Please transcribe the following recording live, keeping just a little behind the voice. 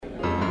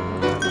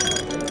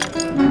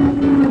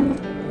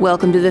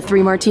Welcome to the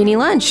Three Martini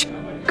Lunch.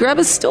 Grab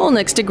a stool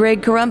next to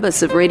Greg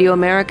Columbus of Radio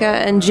America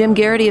and Jim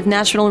Garrity of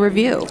National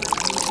Review.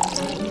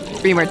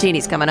 Three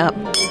Martinis coming up.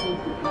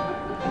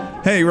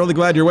 Hey, really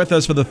glad you're with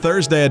us for the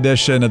Thursday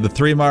edition of the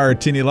Three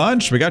Martini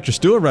Lunch. We got your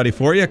stool ready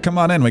for you. Come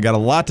on in. We got a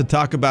lot to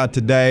talk about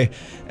today.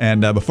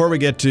 And before we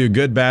get to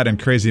good, bad, and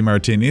crazy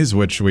martinis,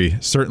 which we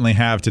certainly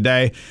have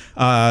today,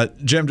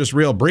 Jim, just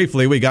real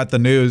briefly, we got the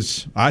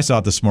news. I saw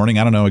it this morning.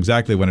 I don't know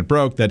exactly when it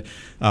broke, that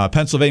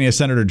Pennsylvania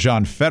Senator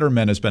John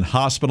Fetterman has been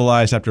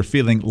hospitalized after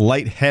feeling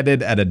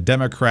lightheaded at a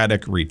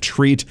Democratic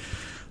retreat.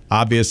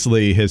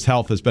 Obviously, his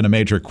health has been a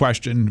major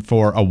question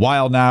for a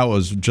while now. It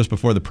was just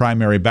before the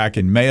primary back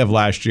in May of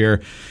last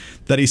year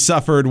that he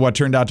suffered what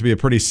turned out to be a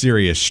pretty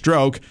serious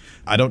stroke.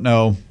 I don't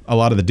know a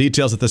lot of the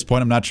details at this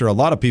point. I'm not sure a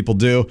lot of people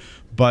do,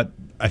 but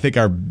I think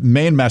our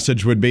main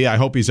message would be I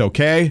hope he's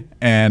okay,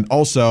 and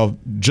also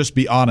just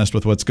be honest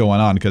with what's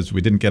going on, because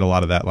we didn't get a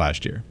lot of that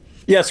last year.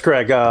 Yes,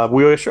 Craig.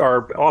 We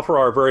offer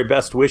our very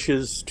best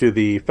wishes to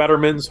the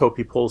Fettermans. Hope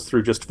he pulls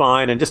through just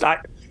fine. And just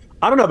I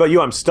don't know about you,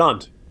 I'm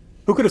stunned.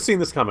 Who could have seen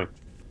this coming?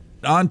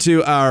 On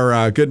to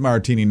our good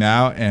martini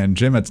now. And,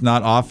 Jim, it's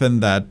not often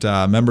that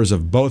members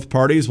of both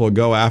parties will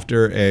go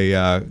after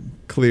a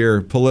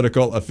clear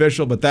political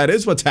official, but that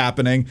is what's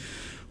happening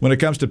when it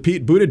comes to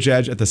Pete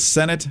Buttigieg at the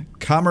Senate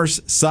Commerce,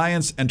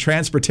 Science, and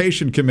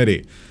Transportation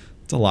Committee.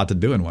 It's a lot to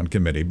do in one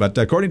committee. But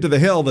according to The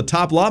Hill, the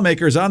top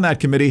lawmakers on that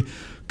committee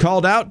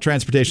called out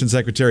Transportation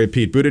Secretary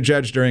Pete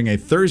Buttigieg during a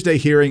Thursday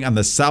hearing on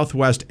the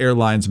Southwest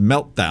Airlines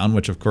meltdown,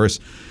 which, of course,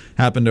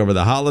 happened over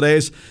the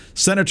holidays.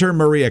 Senator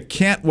Maria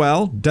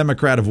Cantwell,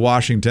 Democrat of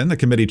Washington, the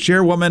committee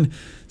chairwoman,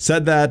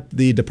 said that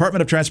the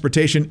Department of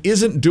Transportation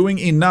isn't doing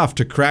enough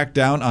to crack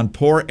down on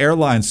poor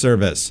airline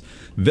service.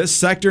 This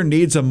sector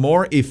needs a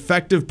more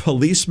effective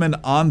policeman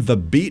on the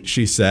beat,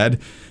 she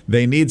said.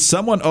 They need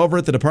someone over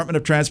at the Department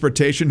of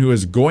Transportation who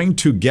is going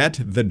to get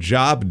the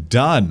job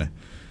done.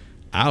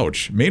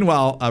 Ouch.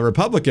 Meanwhile,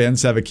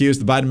 Republicans have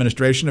accused the Biden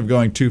administration of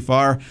going too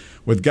far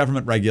with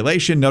government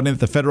regulation, noting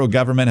that the federal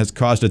government has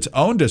caused its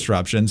own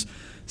disruptions.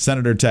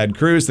 Senator Ted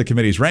Cruz, the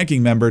committee's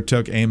ranking member,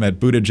 took aim at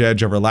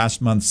Buttigieg over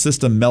last month's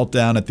system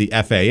meltdown at the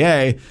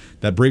FAA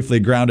that briefly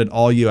grounded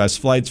all U.S.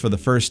 flights for the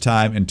first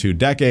time in 2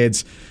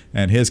 decades.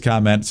 And his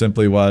comment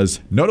simply was,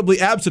 notably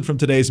absent from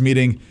today's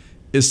meeting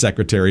is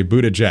Secretary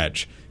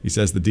Buttigieg. He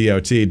says the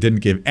DOT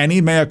didn't give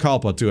any mea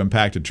culpa to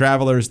impacted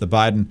travelers. The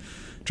Biden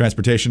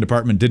Transportation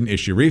Department didn't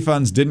issue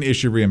refunds, didn't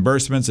issue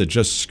reimbursements. It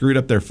just screwed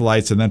up their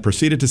flights and then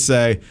proceeded to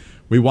say,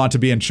 we want to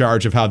be in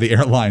charge of how the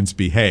airlines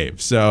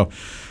behave. So,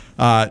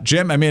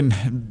 Jim, I mean,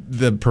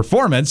 the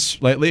performance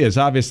lately is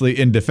obviously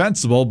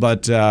indefensible,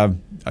 but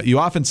you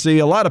often see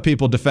a lot of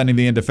people defending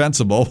the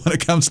indefensible when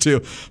it comes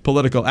to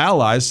political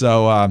allies.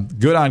 So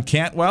good on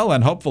Cantwell,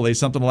 and hopefully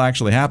something will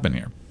actually happen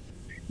here.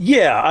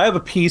 Yeah, I have a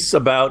piece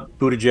about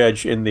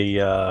Buttigieg in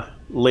the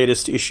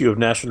latest issue of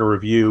National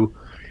Review.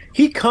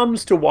 He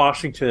comes to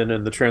Washington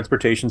and the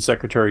transportation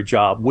secretary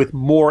job with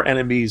more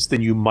enemies than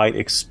you might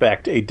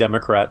expect a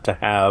Democrat to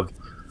have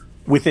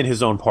within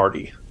his own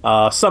party.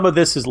 Some of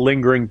this is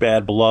lingering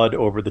bad blood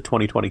over the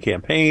 2020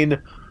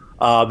 campaign.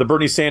 The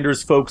Bernie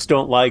Sanders folks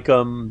don't like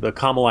him. The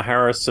Kamala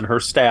Harris and her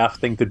staff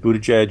think that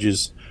Buttigieg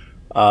is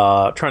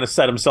trying to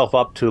set himself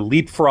up to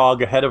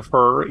leapfrog ahead of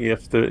her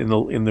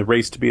in the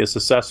race to be a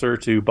successor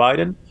to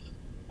Biden.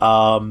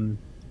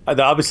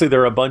 Obviously,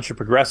 there are a bunch of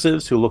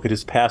progressives who look at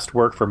his past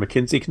work for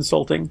McKinsey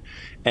Consulting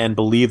and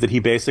believe that he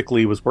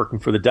basically was working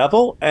for the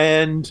devil.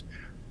 And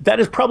that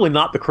is probably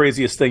not the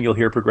craziest thing you'll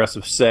hear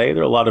progressives say.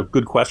 There are a lot of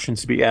good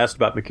questions to be asked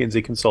about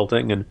McKinsey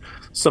Consulting and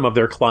some of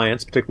their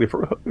clients, particularly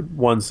for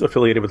ones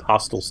affiliated with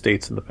hostile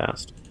states in the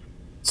past.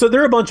 So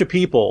there are a bunch of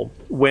people,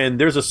 when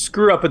there's a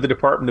screw up at the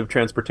Department of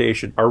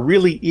Transportation, are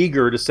really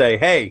eager to say,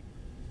 hey,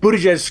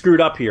 Buttigieg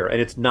screwed up here,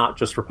 and it's not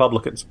just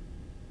Republicans.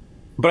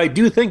 But I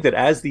do think that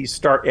as these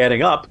start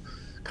adding up,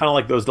 kind of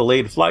like those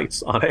delayed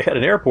flights at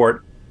an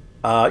airport,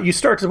 you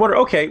start to wonder,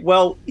 okay,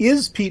 well,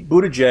 is Pete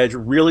Buttigieg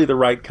really the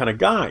right kind of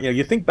guy?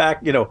 You think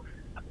back,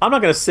 I'm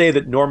not going to say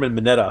that Norman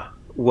Mineta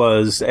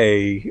was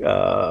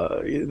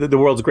the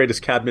world's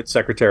greatest cabinet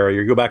secretary,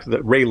 or you go back to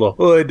the Ray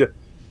LaHood,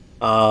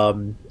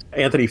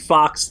 Anthony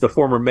Fox, the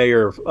former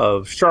mayor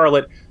of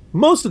Charlotte.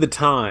 Most of the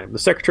time, the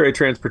Secretary of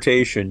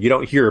Transportation, you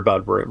don't hear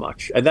about very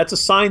much. And that's a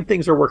sign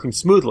things are working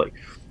smoothly.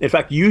 In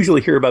fact, you usually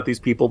hear about these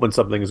people when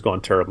something has gone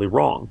terribly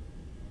wrong.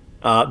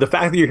 The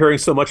fact that you're hearing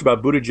so much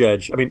about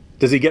Buttigieg, I mean,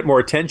 does he get more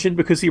attention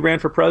because he ran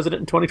for president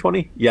in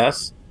 2020?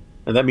 Yes.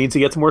 And that means he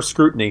gets more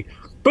scrutiny.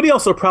 But he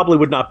also probably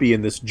would not be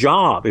in this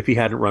job if he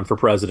hadn't run for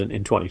president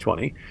in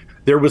 2020.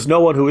 There was no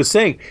one who was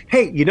saying,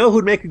 hey, you know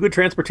who'd make a good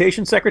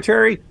transportation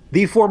secretary?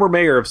 The former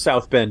mayor of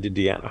South Bend,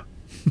 Indiana.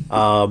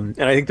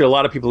 And I think there are a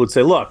lot of people who would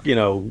say, look, you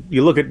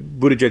look at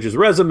Buttigieg's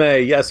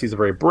resume. Yes, he's a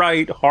very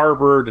bright,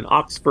 Harvard and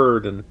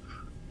Oxford and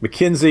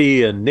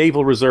McKinsey and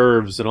Naval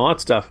Reserves and all that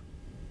stuff.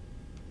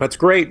 That's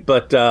great,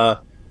 but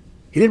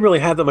he didn't really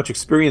have that much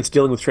experience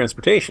dealing with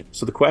transportation.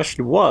 So the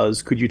question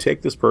was, could you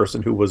take this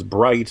person who was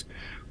bright,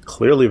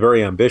 clearly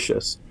very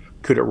ambitious,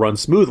 Could it run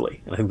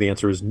smoothly? And I think the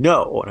answer is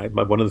no. And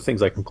one of the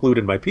things I conclude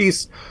in my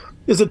piece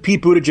is that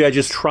Pete Buttigieg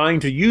is trying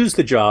to use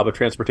the job of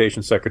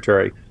transportation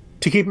secretary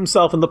to keep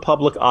himself in the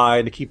public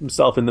eye, to keep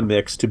himself in the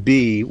mix, to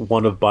be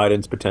one of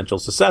Biden's potential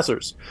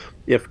successors.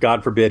 If,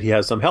 God forbid, he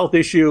has some health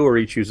issue or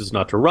he chooses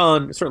not to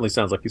run, it certainly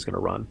sounds like he's going to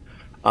run,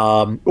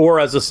 or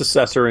as a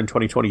successor in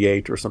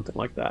 2028 or something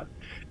like that.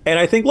 And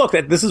I think, look,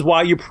 this is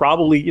why you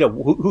probably,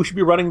 who should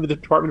be running the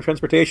Department of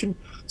Transportation?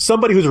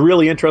 Somebody who's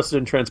really interested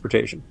in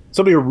transportation,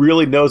 somebody who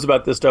really knows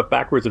about this stuff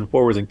backwards and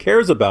forwards and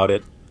cares about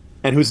it,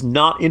 and who's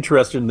not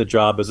interested in the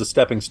job as a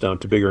stepping stone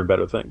to bigger and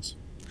better things.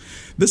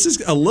 This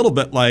is a little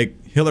bit like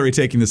Hillary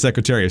taking the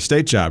Secretary of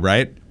State job,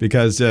 right?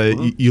 Because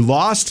you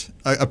lost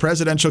a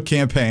presidential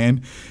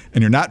campaign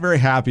and you're not very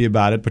happy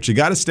about it, but you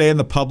got to stay in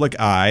the public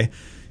eye.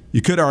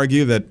 You could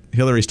argue that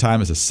Hillary's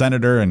time as a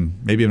senator and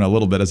maybe even a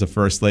little bit as a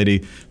first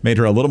lady made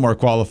her a little more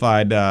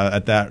qualified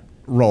at that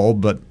role,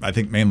 but I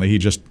think mainly he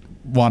just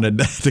wanted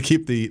to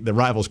keep the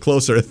rivals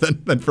closer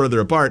than further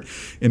apart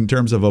in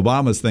terms of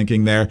Obama's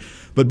thinking there.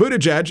 But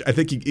Buttigieg, I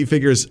think he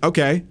figures,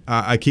 okay,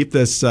 I keep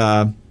this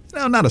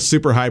not a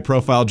super high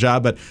profile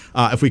job, but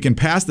if we can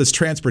pass this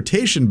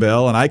transportation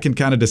bill and I can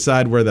kind of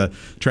decide where the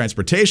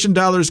transportation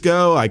dollars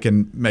go, I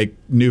can make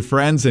new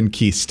friends in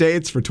key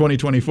states for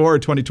 2024 or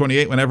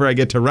 2028 whenever I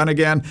get to run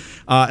again.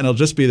 And it'll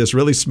just be this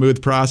really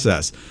smooth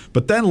process.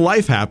 But then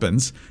life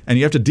happens and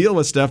you have to deal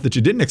with stuff that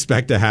you didn't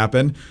expect to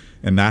happen.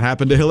 And that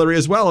happened to Hillary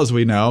as well, as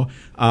we know.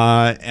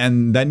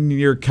 And then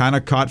you're kind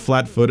of caught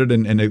flat-footed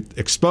and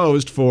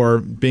exposed for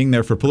being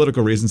there for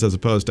political reasons as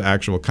opposed to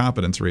actual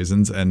competence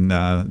reasons. And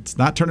it's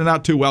not turning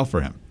out too well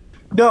for him.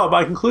 No,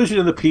 my conclusion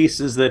in the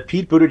piece is that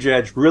Pete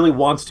Buttigieg really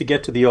wants to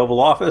get to the Oval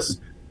Office.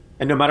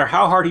 And no matter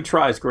how hard he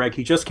tries, Greg,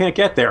 he just can't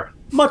get there,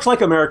 much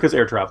like America's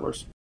air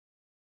travelers.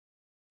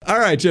 All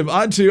right, Jim,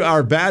 on to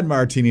our bad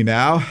martini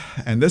now.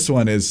 And this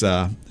one is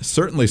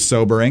certainly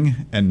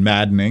sobering and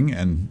maddening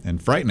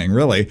and frightening,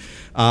 really.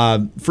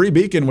 Free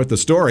Beacon with the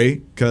story,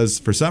 because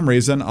for some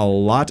reason, a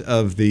lot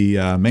of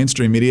the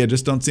mainstream media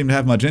just don't seem to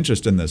have much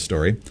interest in this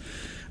story.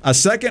 A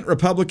second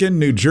Republican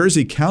New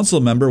Jersey council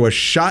member was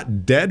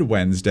shot dead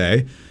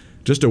Wednesday,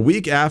 just a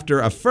week after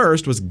a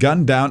first was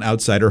gunned down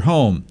outside her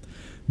home.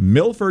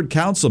 Milford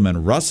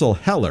Councilman Russell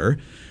Heller,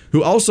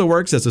 who also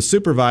works as a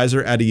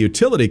supervisor at a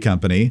utility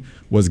company,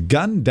 was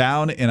gunned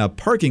down in a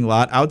parking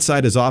lot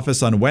outside his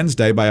office on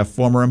Wednesday by a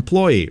former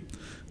employee.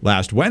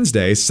 Last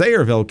Wednesday,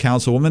 Sayreville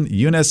Councilwoman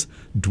Eunice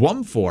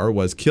Dwumfor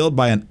was killed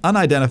by an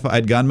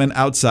unidentified gunman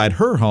outside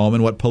her home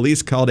in what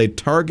police called a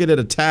targeted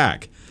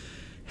attack.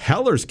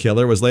 Heller's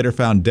killer was later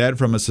found dead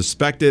from a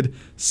suspected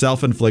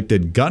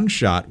self-inflicted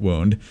gunshot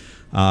wound,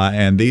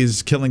 and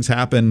these killings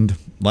happened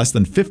less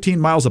than 15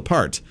 miles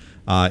apart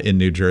in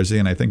New Jersey,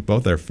 and I think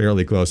both are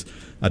fairly close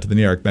to the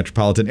New York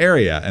metropolitan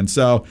area. And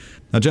so,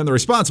 now, Jim, the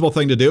responsible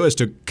thing to do is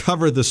to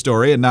cover the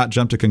story and not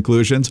jump to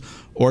conclusions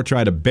or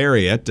try to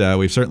bury it.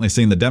 We've certainly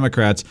seen the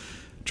Democrats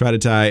try to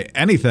tie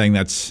anything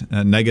that's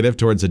negative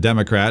towards a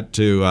Democrat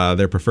to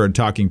their preferred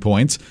talking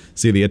points.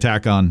 See the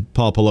attack on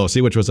Paul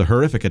Pelosi, which was a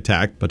horrific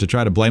attack, but to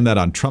try to blame that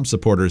on Trump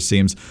supporters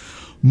seems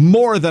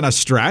more than a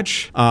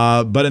stretch.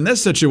 But in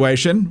this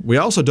situation, we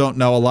also don't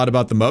know a lot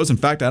about the motives. In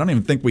fact, I don't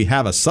even think we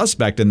have a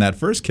suspect in that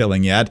first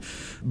killing yet.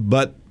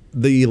 But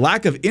the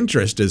lack of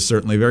interest is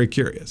certainly very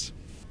curious.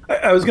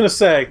 I was going to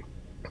say,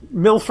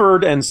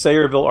 Milford and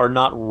Sayreville are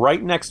not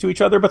right next to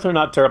each other, but they're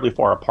not terribly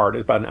far apart.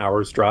 It's about an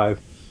hour's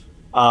drive.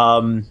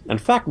 In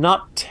fact,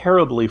 not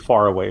terribly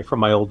far away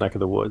from my old neck of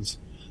the woods.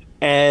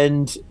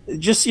 And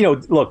just,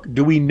 look,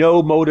 do we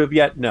know motive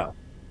yet? No.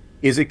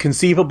 Is it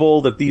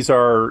conceivable that these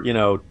are,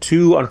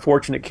 two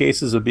unfortunate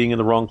cases of being in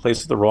the wrong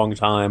place at the wrong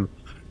time,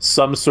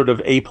 some sort of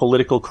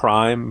apolitical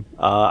crime?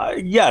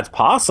 Yeah, it's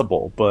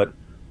possible, but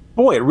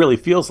boy, it really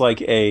feels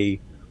like a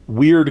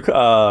weird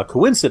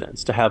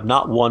coincidence to have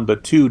not one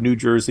but two New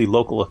Jersey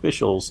local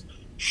officials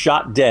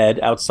shot dead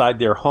outside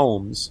their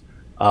homes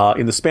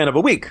in the span of a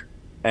week.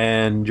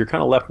 And you're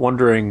kind of left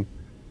wondering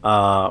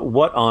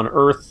what on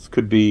earth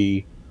could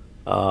be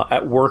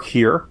at work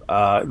here.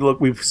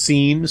 Look, we've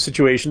seen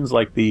situations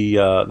like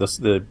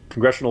the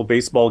congressional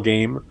baseball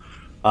game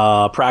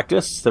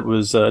practice that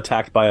was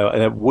attacked by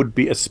a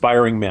would-be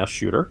aspiring mass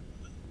shooter.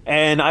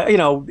 And,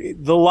 there are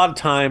a lot of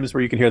times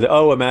where you can hear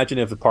imagine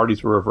if the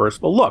parties were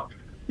reversed. Well, look,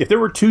 if there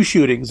were two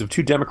shootings of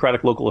two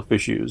Democratic local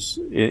officials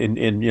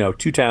in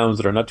two towns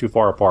that are not too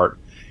far apart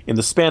in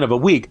the span of a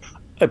week,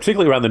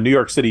 particularly around the New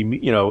York City,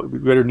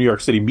 greater New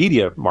York City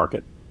media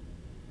market,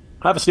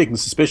 I have a sneaking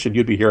suspicion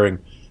you'd be hearing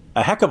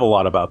a heck of a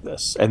lot about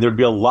this. And there'd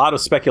be a lot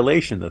of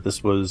speculation that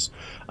this was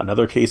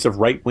another case of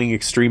right-wing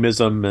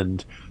extremism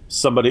and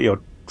somebody,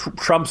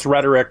 Trump's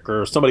rhetoric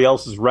or somebody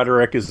else's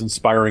rhetoric is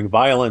inspiring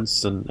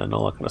violence and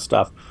all that kind of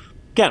stuff.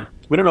 Again,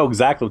 we don't know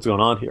exactly what's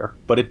going on here,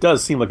 but it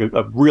does seem like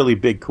a really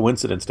big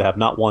coincidence to have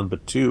not one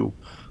but two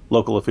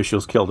local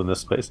officials killed in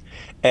this place.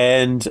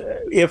 And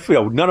if,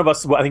 none of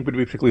us, I think, would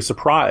be particularly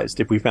surprised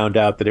if we found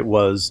out that it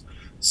was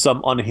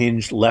some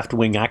unhinged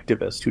left-wing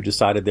activist who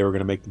decided they were going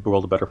to make the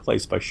world a better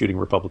place by shooting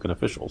Republican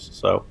officials.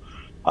 So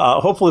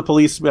Hopefully,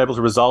 police will be able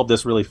to resolve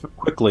this really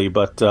quickly,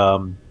 but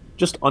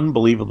just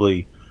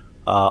unbelievably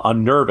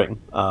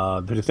unnerving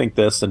to think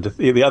this. And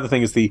the other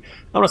thing is I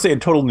don't want to say a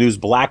total news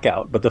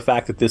blackout, but the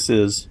fact that this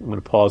is, I'm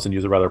going to pause and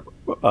use a rather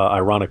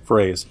ironic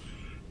phrase.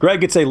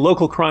 Greg, it's a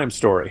local crime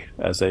story,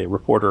 as a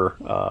reporter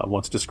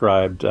once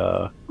described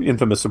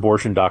infamous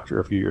abortion doctor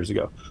a few years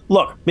ago.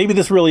 Look, maybe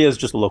this really is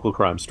just a local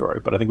crime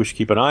story, but I think we should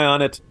keep an eye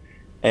on it.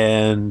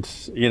 And,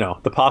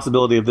 the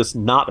possibility of this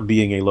not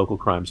being a local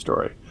crime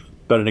story,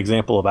 but an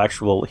example of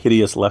actual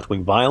hideous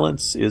left-wing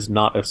violence is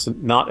not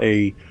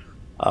a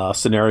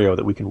scenario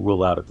that we can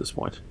rule out at this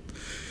point.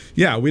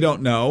 Yeah, we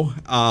don't know.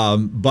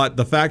 But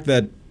the fact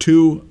that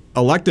 2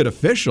 elected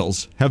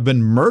officials have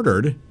been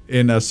murdered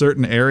in a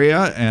certain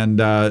area and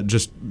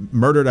just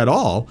murdered at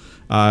all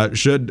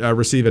should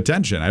receive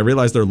attention. I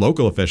realize they're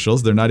local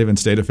officials. They're not even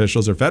state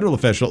officials or federal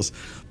officials.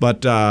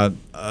 But,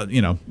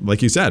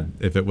 like you said,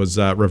 if it was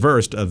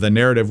reversed, the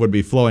narrative would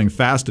be flowing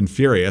fast and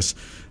furious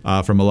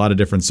from a lot of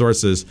different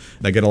sources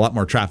that get a lot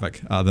more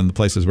traffic than the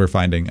places we're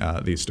finding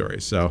these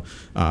stories. So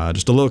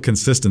just a little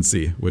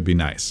consistency would be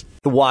nice.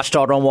 The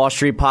Watchdog on Wall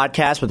Street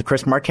podcast with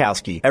Chris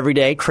Markowski. Every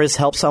day, Chris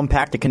helps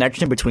unpack the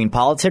connection between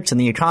politics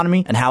and the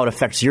economy and how it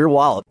affects your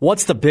wallet.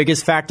 What's the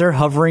biggest factor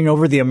hovering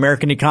over the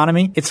American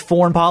economy? It's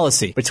foreign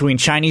policy. Between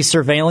Chinese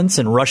surveillance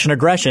and Russian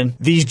aggression,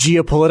 these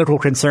geopolitical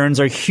concerns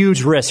are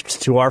huge risks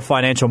to our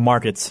financial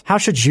markets. How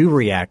should you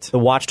react? The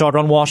Watchdog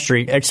on Wall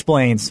Street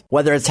explains.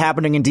 Whether it's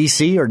happening in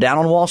D.C. or down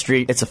on Wall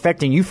Street, it's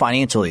affecting you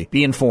financially.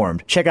 Be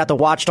informed. Check out the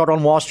Watchdog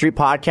on Wall Street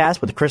podcast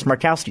with Chris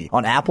Markowski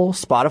on Apple,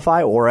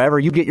 Spotify, or wherever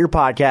you get your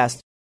podcasts.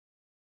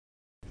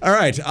 All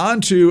right,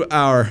 on to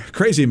our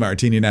crazy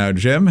martini now,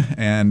 Jim,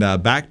 and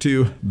back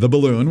to the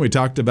balloon. We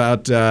talked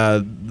about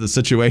the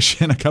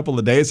situation a couple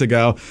of days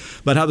ago,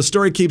 but how the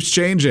story keeps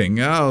changing.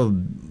 Oh,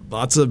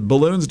 lots of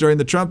balloons during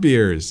the Trump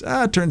years.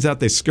 It turns out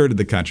they skirted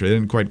the country. They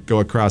didn't quite go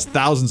across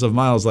thousands of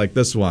miles like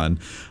this one.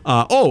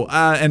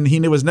 And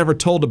he was never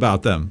told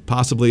about them,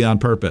 possibly on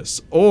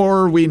purpose.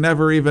 Or we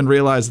never even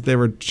realized that they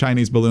were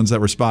Chinese balloons that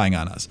were spying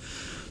on us.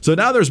 So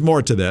now there's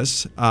more to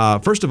this.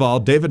 First of all,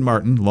 David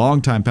Martin,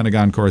 longtime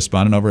Pentagon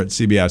correspondent over at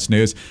CBS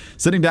News,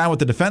 sitting down with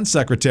the Defense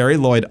Secretary,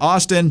 Lloyd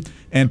Austin,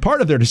 and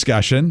part of their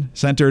discussion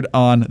centered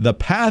on the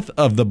path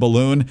of the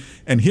balloon.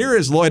 And here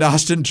is Lloyd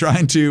Austin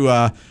trying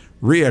to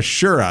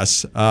reassure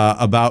us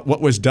about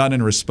what was done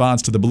in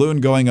response to the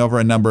balloon going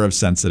over a number of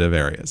sensitive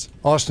areas.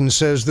 Austin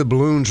says the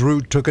balloon's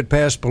route took it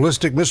past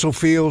ballistic missile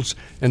fields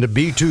and a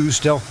B-2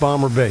 stealth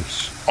bomber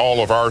base.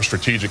 All of our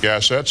strategic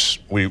assets,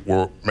 we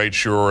made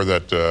sure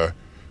that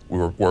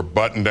we're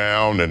buttoned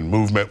down and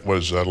movement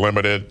was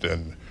limited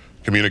and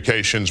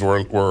communications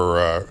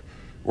were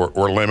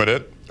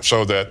limited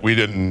so that we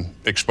didn't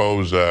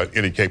expose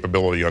any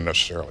capability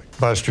unnecessarily.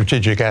 By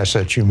strategic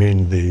assets, you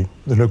mean the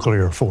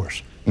nuclear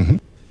force? Mm-hmm.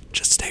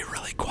 Just stay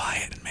really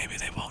quiet and maybe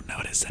they won't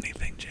notice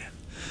anything, Jim.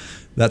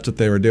 That's what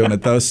they were doing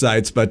at those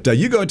sites. But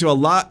you go into a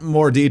lot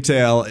more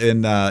detail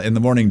in the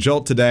Morning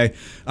Jolt today,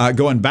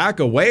 going back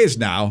a ways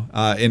now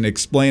in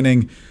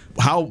explaining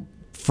how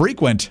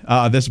frequent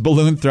this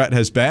balloon threat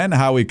has been,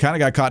 how we kind of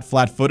got caught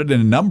flat-footed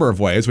in a number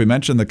of ways. We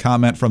mentioned the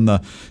comment from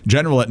the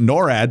general at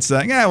NORAD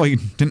saying, we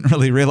didn't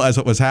really realize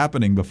what was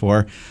happening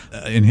before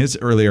in his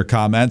earlier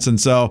comments. And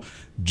so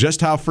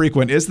just how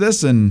frequent is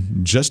this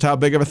and just how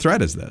big of a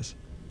threat is this?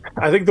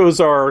 I think those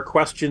are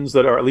questions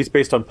that are, at least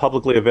based on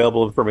publicly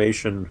available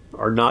information,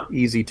 are not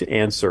easy to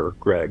answer,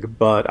 Greg.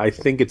 But I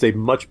think it's a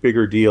much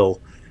bigger deal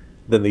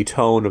than the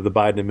tone of the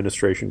Biden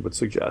administration would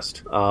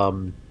suggest.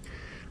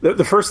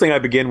 The first thing I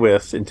begin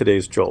with in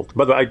today's Jolt,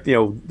 by the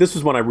way, this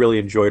is one I really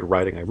enjoyed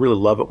writing. I really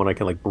love it when I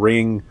can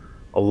bring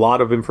a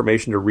lot of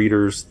information to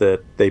readers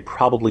that they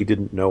probably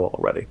didn't know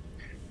already.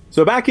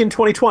 So back in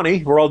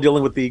 2020, we're all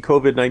dealing with the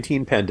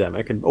COVID-19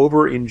 pandemic, and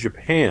over in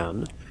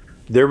Japan,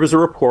 there was a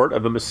report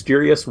of a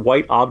mysterious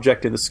white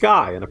object in the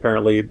sky, and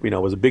apparently, it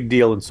was a big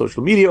deal in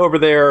social media over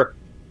there.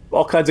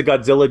 All kinds of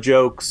Godzilla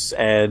jokes,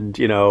 and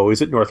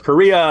is it North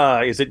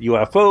Korea? Is it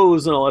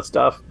UFOs and all that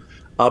stuff?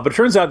 But it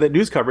turns out that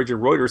news coverage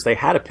and Reuters, they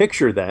had a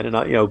picture then,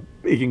 and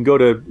you can go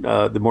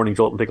to the Morning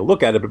Jolt and take a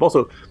look at it. But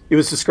also, it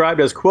was described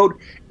as, quote,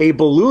 a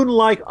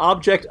balloon-like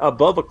object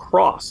above a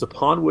cross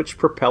upon which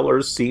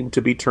propellers seem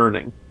to be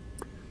turning.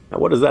 Now,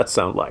 what does that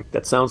sound like?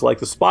 That sounds like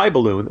the spy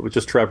balloon that was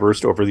just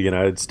traversed over the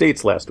United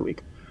States last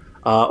week.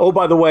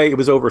 By the way, it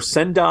was over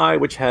Sendai,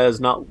 which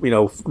has no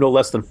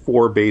less than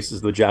 4 bases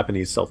of the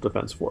Japanese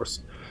self-defense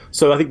force.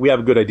 So I think we have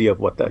a good idea of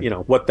what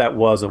that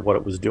was and what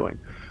it was doing.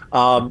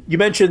 You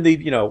mentioned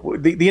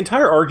the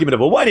entire argument of,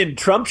 well, why didn't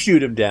Trump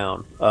shoot him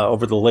down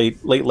over the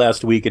late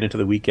last week and into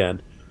the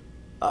weekend?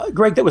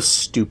 Greg, that was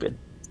stupid.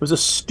 It was a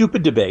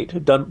stupid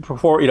debate done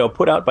before,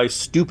 put out by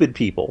stupid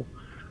people.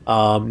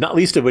 Not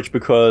least of which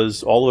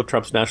because all of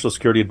Trump's national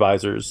security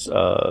advisors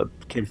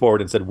came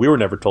forward and said, we were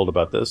never told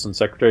about this. And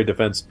Secretary of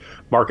Defense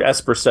Mark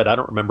Esper said, I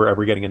don't remember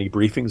ever getting any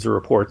briefings or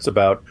reports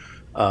about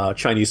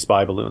Chinese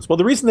spy balloons. Well,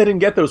 the reason they didn't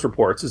get those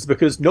reports is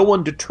because no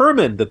one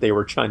determined that they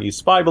were Chinese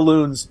spy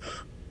balloons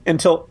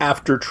until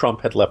after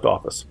Trump had left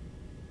office.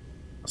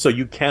 So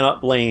you cannot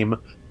blame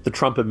the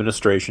Trump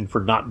administration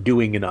for not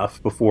doing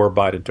enough before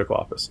Biden took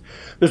office.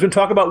 There's been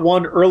talk about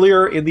one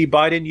earlier in the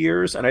Biden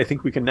years, and I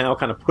think we can now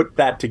kind of put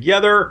that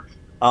together.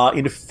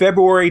 In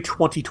February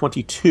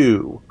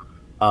 2022,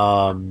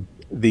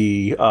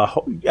 the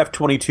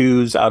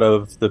F-22s out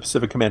of the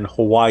Pacific Command in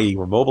Hawaii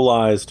were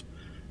mobilized.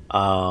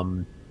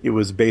 It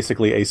was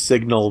basically a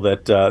signal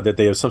that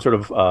they have some sort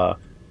of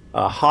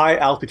a high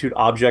altitude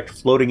object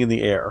floating in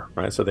the air,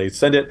 right? So they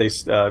send it. They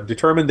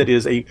determine that it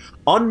is a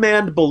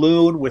unmanned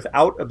balloon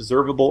without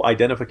observable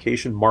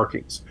identification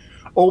markings.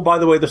 Oh, by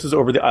the way, this is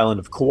over the island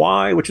of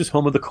Kauai, which is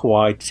home of the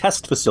Kauai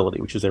Test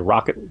Facility, which is a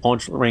rocket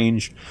launch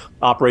range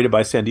operated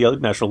by San Diego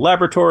National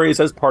Laboratories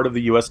as part of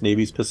the U.S.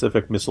 Navy's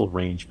Pacific Missile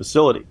Range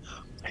Facility.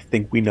 I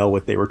think we know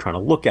what they were trying to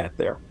look at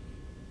there.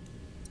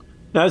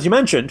 Now, as you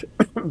mentioned,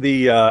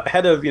 the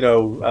head of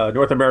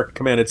North American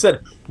Command had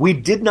said, we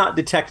did not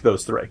detect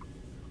those three,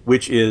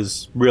 which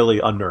is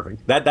really unnerving.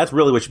 That's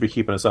really what should be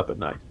keeping us up at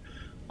night.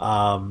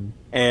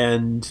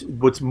 And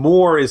what's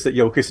more is that,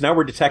 okay, so now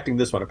we're detecting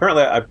this one.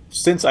 Apparently,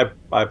 since I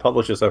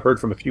published this, I've heard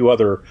from a few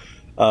other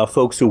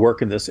folks who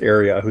work in this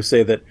area who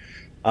say that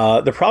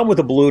the problem with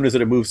a balloon is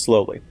that it moves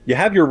slowly. You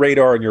have your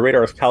radar, and your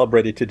radar is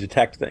calibrated to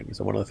detect things.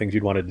 And one of the things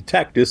you'd want to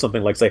detect is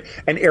something like, say,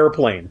 an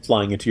airplane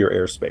flying into your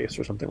airspace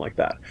or something like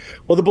that.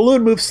 Well, the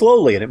balloon moves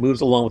slowly, and it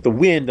moves along with the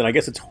wind, and I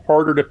guess it's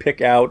harder to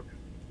pick out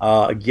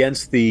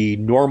against the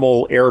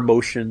normal air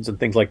motions and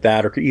things like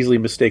that, or could easily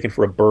be mistaken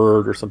for a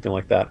bird or something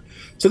like that.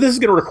 So this is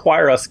going to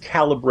require us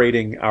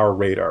calibrating our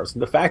radars.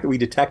 And the fact that we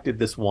detected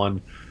this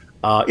one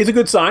is a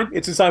good sign.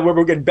 It's a sign where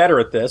we're getting better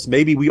at this.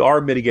 Maybe we are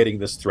mitigating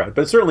this threat,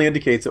 but it certainly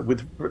indicates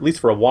that at least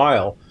for a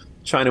while,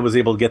 China was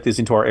able to get this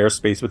into our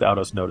airspace without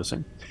us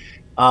noticing.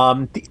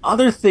 The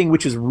other thing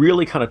which is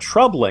really kind of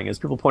troubling, as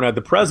people point out,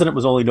 the president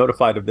was only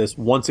notified of this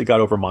once it got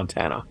over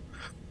Montana,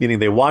 meaning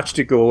they watched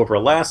it go over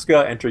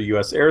Alaska, enter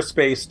U.S.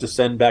 airspace,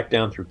 descend back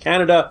down through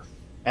Canada,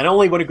 and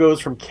only when it goes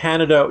from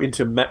Canada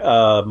into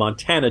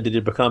Montana did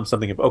it become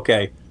something of,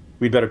 okay,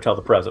 we'd better tell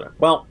the president.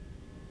 Well,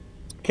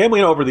 came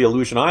over the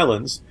Aleutian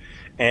Islands,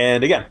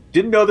 and again,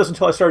 didn't know this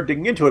until I started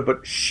digging into it,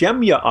 but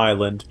Shemya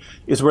Island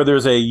is where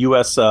there's a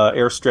U.S.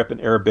 airstrip and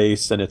air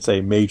base, and it's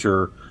a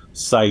major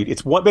site.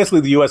 It's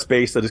basically the U.S.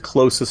 base that is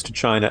closest to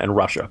China and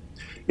Russia.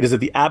 It is at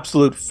the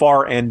absolute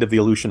far end of the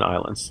Aleutian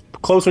Islands,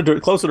 closer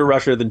to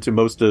Russia than to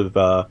most of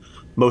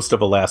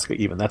Alaska.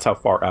 Even that's how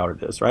far out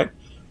it is, right?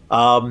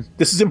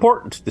 This is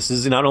important. This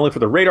is not only for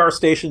the radar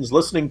stations,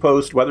 listening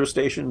posts, weather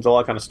stations, all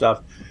that kind of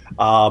stuff.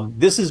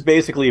 This is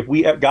basically, if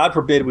we, God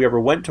forbid, we ever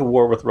went to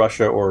war with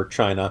Russia or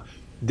China,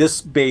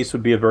 this base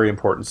would be a very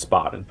important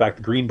spot. In fact,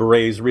 the Green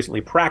Berets recently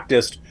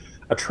practiced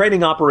a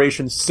training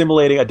operation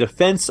simulating a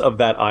defense of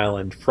that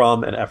island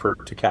from an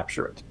effort to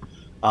capture it.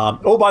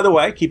 By the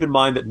way, keep in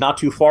mind that not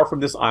too far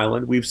from this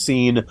island, we've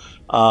seen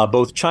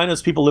both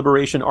China's People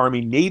Liberation Army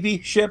Navy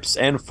ships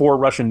and 4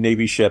 Russian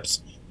Navy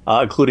ships,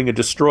 including a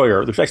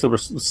destroyer, which actually were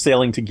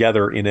sailing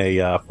together in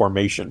a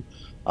formation.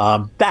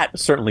 That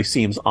certainly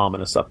seems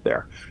ominous up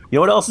there. You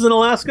know what else is in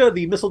Alaska?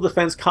 The Missile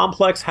Defense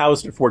Complex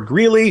housed at Fort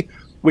Greely,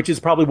 which is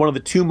probably one of the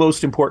 2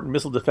 most important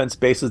missile defense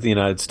bases in the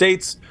United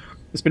States.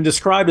 It's been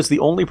described as the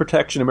only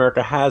protection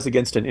America has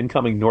against an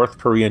incoming North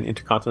Korean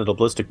intercontinental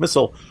ballistic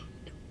missile,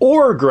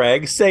 or,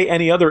 Greg, say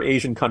any other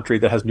Asian country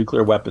that has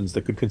nuclear weapons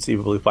that could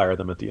conceivably fire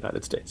them at the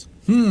United States.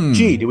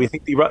 Gee, do we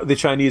think the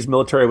Chinese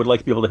military would like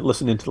to be able to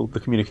listen into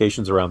the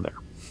communications around there?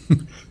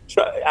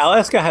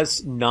 Alaska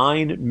has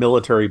 9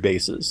 military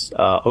bases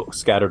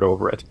scattered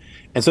over it.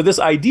 And so this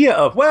idea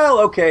of, well,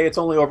 okay, it's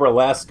only over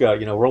Alaska,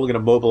 we're only going to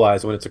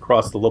mobilize when it's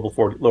across the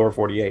lower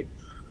 48.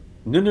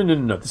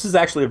 No. This is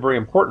actually a very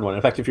important one.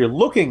 In fact, if you're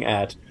looking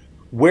at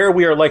where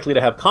we are likely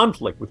to have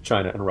conflict with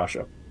China and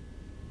Russia,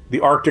 the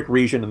Arctic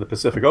region and the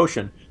Pacific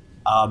Ocean,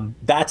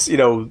 that's,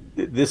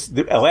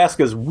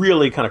 Alaska is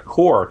really kind of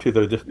core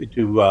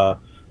to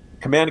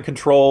command and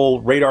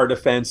control, radar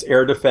defense,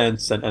 air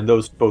defense, and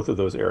both of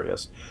those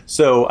areas.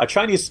 So a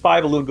Chinese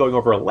spy balloon going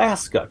over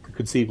Alaska could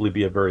conceivably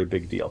be a very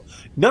big deal.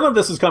 None of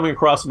this is coming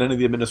across in any of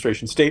the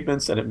administration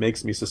statements, and it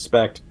makes me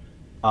suspect,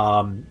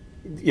 a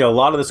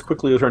lot of this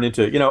quickly will turn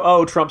into,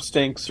 oh, Trump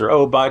stinks, or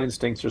oh, Biden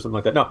stinks, or something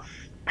like that. No,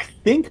 I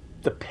think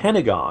the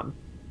Pentagon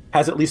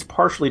has at least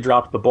partially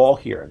dropped the ball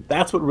here. And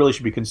that's what really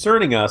should be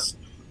concerning us.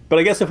 But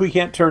I guess if we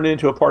can't turn it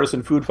into a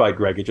partisan food fight,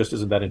 Greg, it just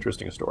isn't that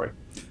interesting a story.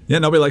 Yeah,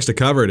 nobody likes to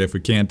cover it if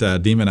we can't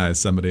demonize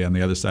somebody on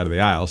the other side of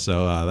the aisle.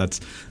 So that's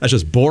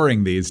just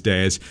boring these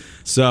days.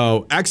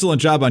 So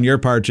excellent job on your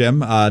part, Jim,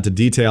 to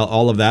detail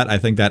all of that. I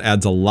think that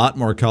adds a lot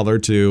more color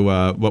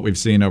to what we've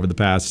seen over the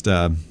past,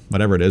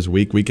 whatever it is,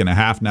 week and a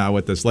half now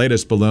with this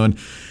latest balloon.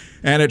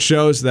 And it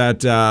shows that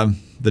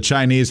the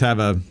Chinese have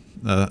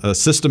a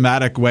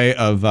systematic way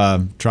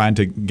of trying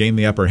to gain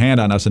the upper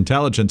hand on us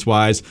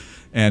intelligence-wise.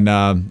 And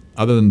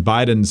other than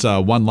Biden's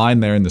one line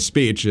there in the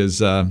speech, his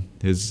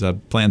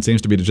plan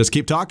seems to be to just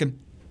keep talking.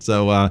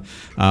 So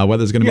whether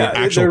there's going to be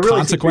actual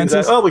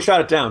consequences. We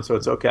shot it down, so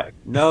it's okay.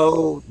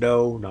 No,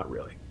 not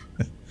really.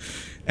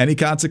 Any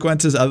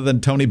consequences other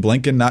than Tony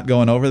Blinken not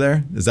going over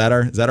there? Is that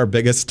our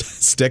biggest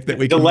stick that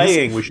we can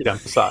delaying? Use? We should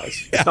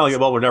emphasize. Yes. It's not like,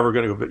 well, we're never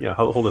going to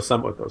hold a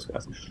summit with those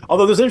guys.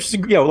 Although there's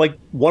interesting, like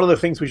one of the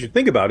things we should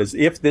think about is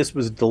if this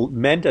was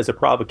meant as a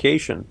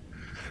provocation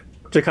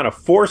to kind of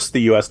force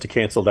the U.S. to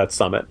cancel that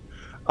summit.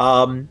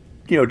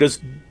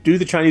 Do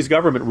the Chinese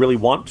government really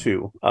want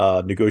to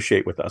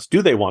negotiate with us?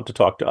 Do they want to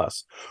talk to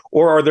us?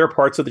 Or are there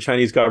parts of the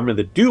Chinese government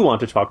that do want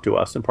to talk to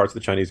us and parts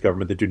of the Chinese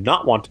government that do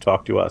not want to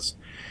talk to us?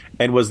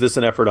 And was this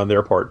an effort on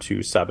their part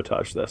to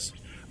sabotage this?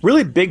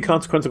 Really big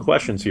consequential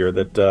questions here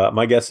that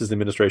my guess is the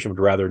administration would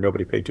rather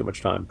nobody pay too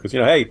much time because,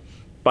 hey,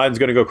 Biden's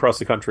going to go across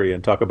the country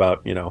and talk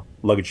about,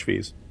 luggage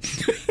fees.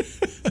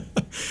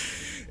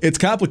 It's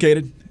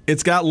complicated.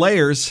 It's got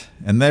layers,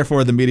 and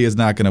therefore the media is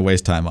not going to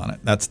waste time on it.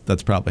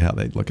 That's probably how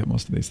they look at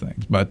most of these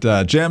things. But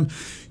Jim,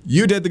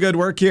 you did the good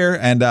work here,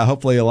 and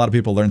hopefully a lot of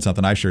people learned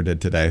something. I sure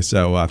did today.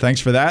 So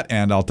thanks for that,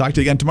 and I'll talk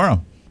to you again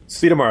tomorrow.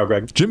 See you tomorrow,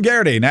 Greg. Jim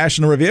Garrity,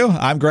 National Review.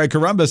 I'm Greg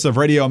Corombos of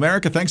Radio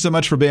America. Thanks so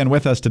much for being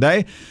with us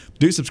today.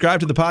 Do subscribe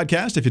to the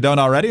podcast if you don't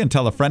already and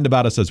tell a friend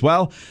about us as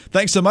well.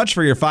 Thanks so much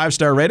for your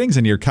 5-star ratings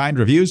and your kind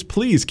reviews.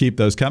 Please keep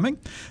those coming.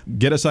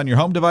 Get us on your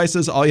home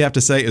devices. All you have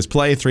to say is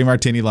play 3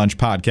 Martini Lunch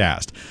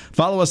Podcast.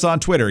 Follow us on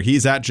Twitter.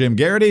 He's at Jim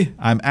Garrity.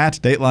 I'm at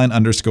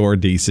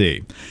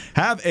Dateline_DC.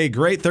 Have a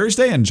great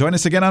Thursday and join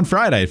us again on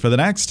Friday for the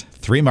next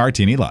 3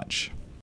 Martini Lunch.